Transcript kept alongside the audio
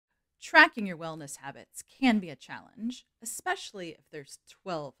Tracking your wellness habits can be a challenge, especially if there's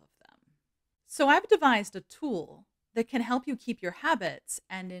 12 of them. So I've devised a tool that can help you keep your habits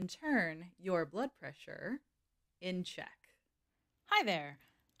and, in turn, your blood pressure in check. Hi there,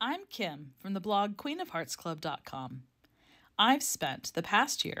 I'm Kim from the blog queenofheartsclub.com. I've spent the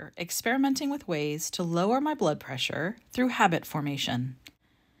past year experimenting with ways to lower my blood pressure through habit formation.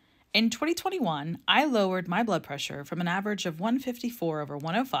 In 2021, I lowered my blood pressure from an average of 154 over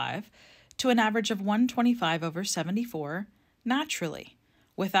 105 to an average of 125 over 74 naturally,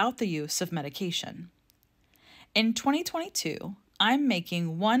 without the use of medication. In 2022, I'm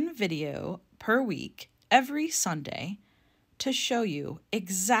making one video per week every Sunday to show you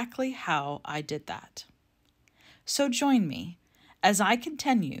exactly how I did that. So join me as I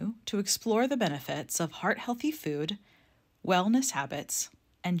continue to explore the benefits of heart-healthy food, wellness habits,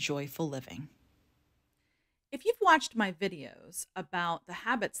 and joyful living. If you've watched my videos about the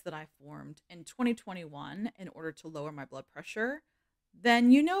habits that I formed in 2021 in order to lower my blood pressure,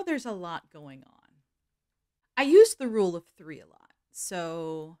 then you know there's a lot going on. I use the rule of three a lot.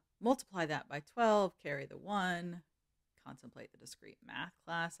 So multiply that by 12, carry the one, contemplate the discrete math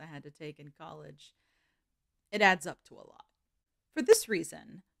class I had to take in college. It adds up to a lot. For this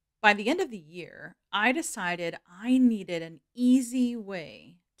reason, by the end of the year, I decided I needed an easy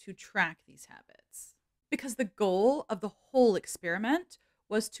way to track these habits because the goal of the whole experiment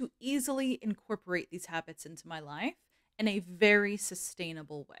was to easily incorporate these habits into my life in a very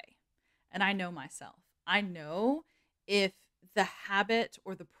sustainable way. And I know myself. I know if the habit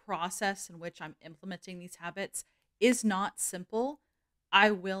or the process in which I'm implementing these habits is not simple, I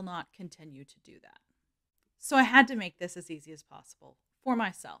will not continue to do that. So I had to make this as easy as possible for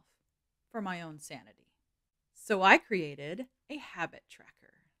myself, for my own sanity. So I created a habit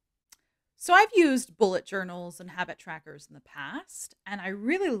tracker. So I've used bullet journals and habit trackers in the past, and I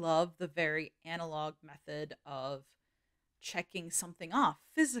really love the very analog method of checking something off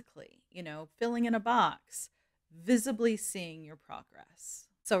physically, filling in a box, visibly seeing your progress.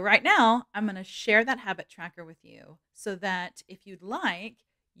 So right now, I'm going to share that habit tracker with you so that if you'd like,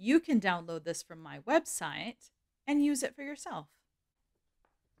 you can download this from my website and use it for yourself.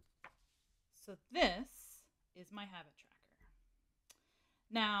 So this is my habit tracker.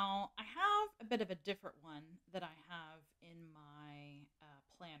 Now, I have a bit of a different one that I have in my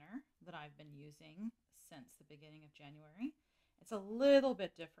planner that I've been using since the beginning of January. It's a little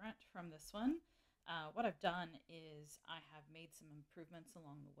bit different from this one. What I've done is I have made some improvements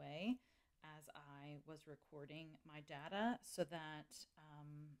along the way as I was recording my data so that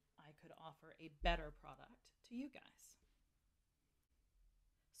I could offer a better product to you guys.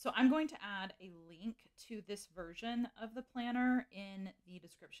 So I'm going to add a link to this version of the planner in the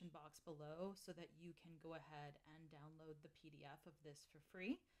description box below so that you can go ahead and download the PDF of this for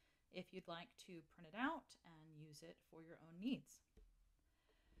free if you'd like to print it out and use it for your own needs.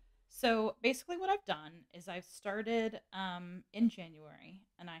 So basically what I've done is I've started in January,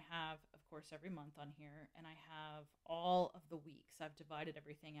 and I have, of course, every month on here, and I have all of the weeks. I've divided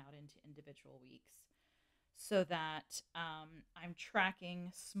everything out into individual weeks so that I'm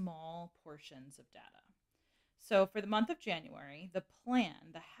tracking small portions of data. So for the month of January, the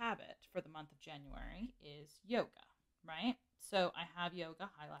habit for the month of January is yoga, right? So I have yoga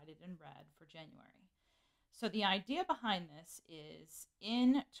highlighted in red for January. So the idea behind this is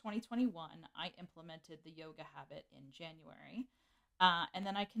in 2021, I implemented the yoga habit in January, and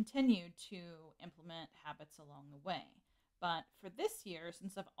then I continued to implement habits along the way. But for this year,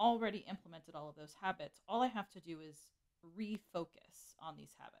 since I've already implemented all of those habits, all I have to do is refocus on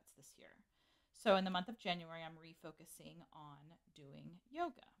these habits this year. So in the month of January, I'm refocusing on doing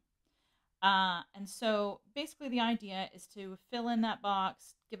yoga. And so basically the idea is to fill in that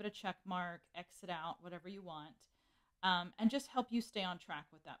box, give it a check mark, exit out, whatever you want, and just help you stay on track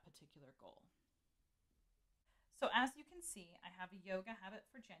with that particular goal. So as you can see, I have a yoga habit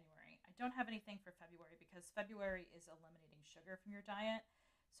for January. I don't have anything for February because February is eliminating sugar from your diet.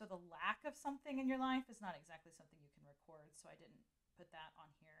 So the lack of something in your life is not exactly something you can record, so I didn't put that on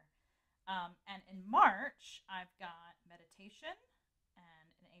here. And in March, I've got meditation, and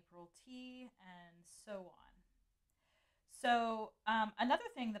in April, tea, and so on. So another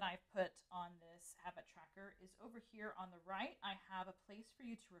thing that I've put on this habit tracker is over here on the right, I have a place for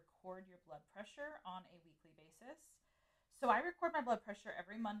you to record your blood pressure on a weekly basis. So I record my blood pressure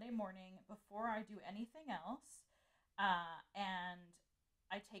every Monday morning before I do anything else. And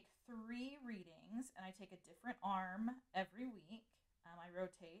I take 3 readings, and I take a different arm every week. I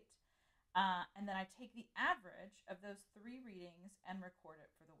rotate. And then I take the average of those 3 readings and record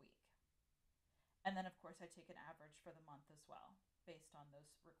it for the week. And then, of course, I take an average for the month as well based on those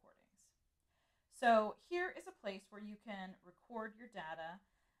recordings. So here is a place where you can record your data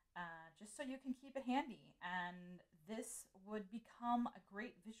just so you can keep it handy. And this would become a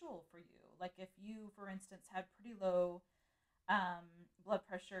great visual for you. Like if you, for instance, had pretty low blood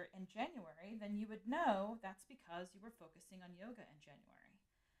pressure in January, then you would know that's because you were focusing on yoga in January.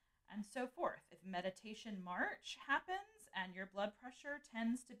 And so forth. If meditation March happens and your blood pressure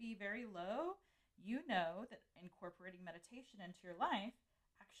tends to be very low, you know that incorporating meditation into your life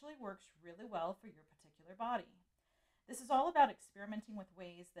actually works really well for your particular body. This is all about experimenting with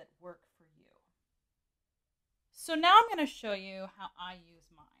ways that work for you. So now I'm going to show you how I use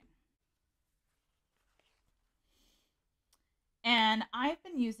mine. And I've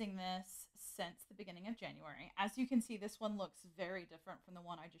been using this since the beginning of January. As you can see, this one looks very different from the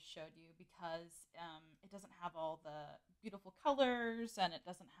one I just showed you because it doesn't have all the beautiful colors and it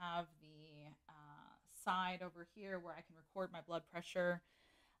doesn't have the side over here where I can record my blood pressure.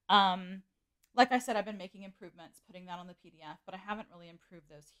 Like I said, I've been making improvements, putting that on the PDF, but I haven't really improved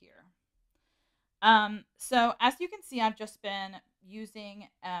those here. So as you can see, I've just been using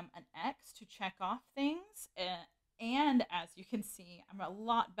an X to check off things. And as you can see, I'm a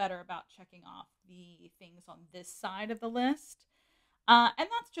lot better about checking off the things on this side of the list. And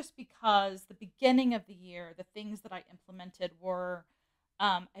that's just because the beginning of the year, the things that I implemented were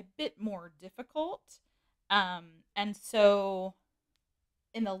a bit more difficult. And so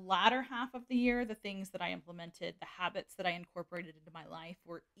in the latter half of the year, the things that I implemented, the habits that I incorporated into my life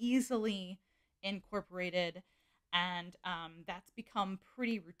were easily incorporated. And that's become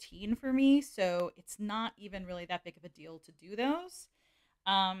pretty routine for me. So it's not even really that big of a deal to do those.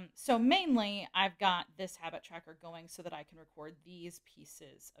 So mainly I've got this habit tracker going so that I can record these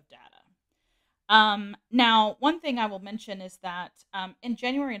pieces of data. Now, one thing I will mention is that in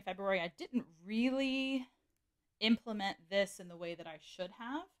January and February, I didn't really implement this in the way that I should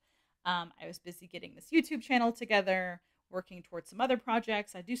have. I was busy getting this YouTube channel together, working towards some other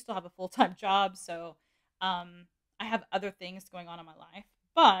projects. I do still have a full-time job, so I have other things going on in my life.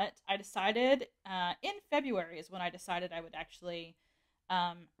 But I decided in February is when I decided I would actually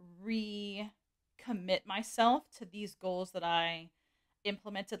recommit myself to these goals that I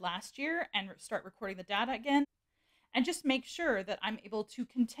implemented last year and start recording the data again and just make sure that I'm able to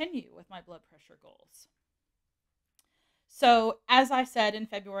continue with my blood pressure goals. So as I said, in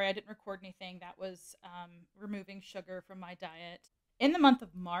February, I didn't record anything. That was removing sugar from my diet. In the month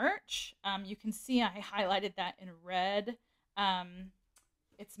of March, you can see I highlighted that in red.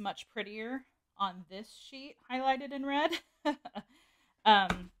 It's much prettier on this sheet, highlighted in red.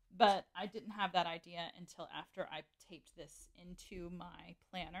 But I didn't have that idea until after I taped this into my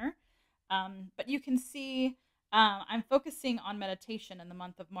planner. But you can see I'm focusing on meditation in the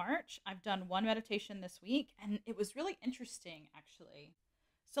month of March. I've done one meditation this week, and it was really interesting, actually.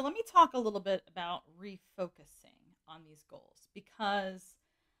 So let me talk a little bit about refocusing on these goals, because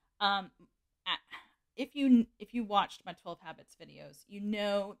if you watched my 12 habits videos, you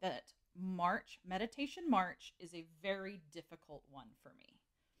know that meditation March is a very difficult one for me.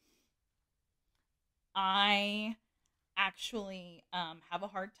 I actually have a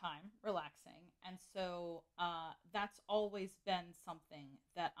hard time relaxing, and so that's always been something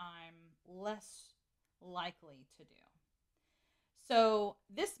that I'm less likely to do. So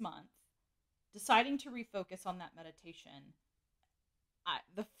this month, deciding to refocus on that meditation,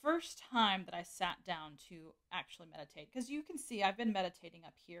 the first time that I sat down to actually meditate, because you can see I've been meditating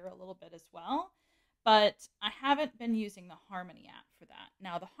up here a little bit as well, but I haven't been using the Harmony app for that.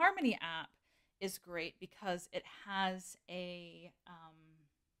 Now, the Harmony app is great because it has a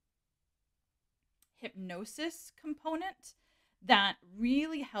hypnosis component that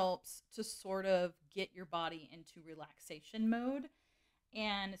really helps to sort of get your body into relaxation mode.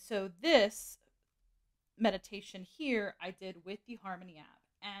 And so this meditation here I did with the Harmony app,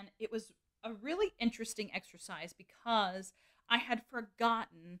 and it was a really interesting exercise because I had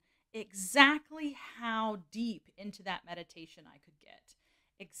forgotten exactly how deep into that meditation I could get,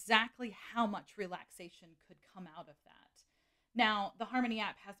 exactly how much relaxation could come out of that. Now, the Harmony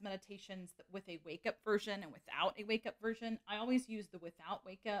app has meditations with a wake-up version and without a wake-up version. I always use the without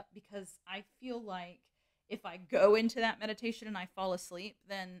wake-up because I feel like if I go into that meditation and I fall asleep,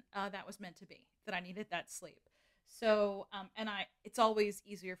 then that was meant to be, that I needed that sleep. So, it's always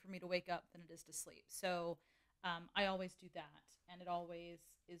easier for me to wake up than it is to sleep. So I always do that, and it always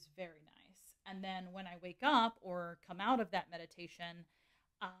is very nice. And then when I wake up or come out of that meditation,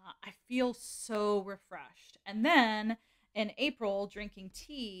 I feel so refreshed. And then in April, drinking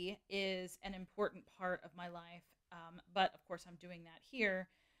tea is an important part of my life. But of course, I'm doing that here.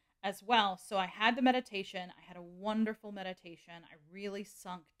 as well. So I had the meditation. I had a wonderful meditation. I really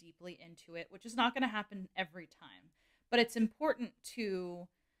sunk deeply into it, which is not going to happen every time. But it's important to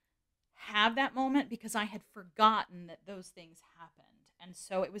have that moment because I had forgotten that those things happened. And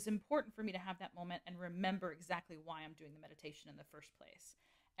so it was important for me to have that moment and remember exactly why I'm doing the meditation in the first place.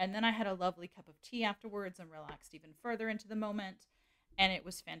 And then I had a lovely cup of tea afterwards and relaxed even further into the moment. And it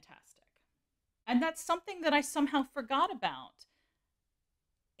was fantastic. And that's something that I somehow forgot about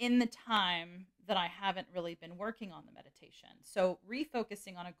in the time that I haven't really been working on the meditation. So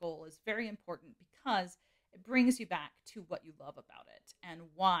refocusing on a goal is very important because it brings you back to what you love about it and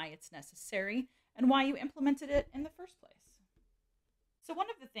why it's necessary and why you implemented it in the first place. So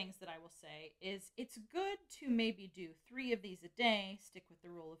one of the things that I will say is it's good to maybe do 3 of these a day, stick with the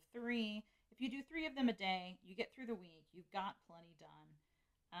rule of 3. If you do 3 of them a day, you get through the week, you've got plenty done.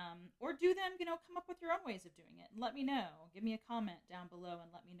 Or do them, come up with your own ways of doing it and let me know. Give me a comment down below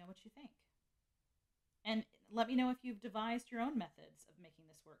and let me know what you think. And let me know if you've devised your own methods of making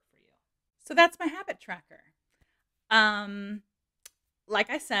this work for you. So that's my habit tracker. Like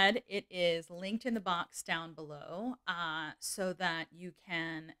I said, it is linked in the box down below so that you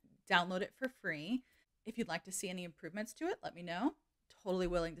can download it for free. If you'd like to see any improvements to it, let me know. Totally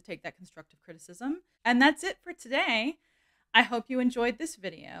willing to take that constructive criticism. And that's it for today. I hope you enjoyed this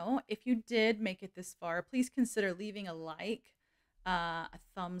video. If you did make it this far, please consider leaving a like, a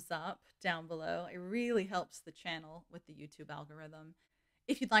thumbs up down below. It really helps the channel with the YouTube algorithm.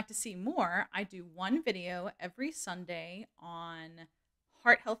 If you'd like to see more, I do one video every Sunday on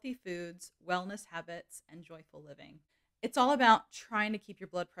heart-healthy foods, wellness habits, and joyful living. It's all about trying to keep your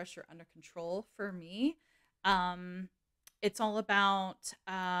blood pressure under control for me. It's all about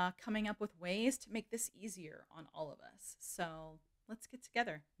coming up with ways to make this easier on all of us. So let's get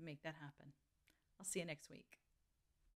together and make that happen. I'll see you next week.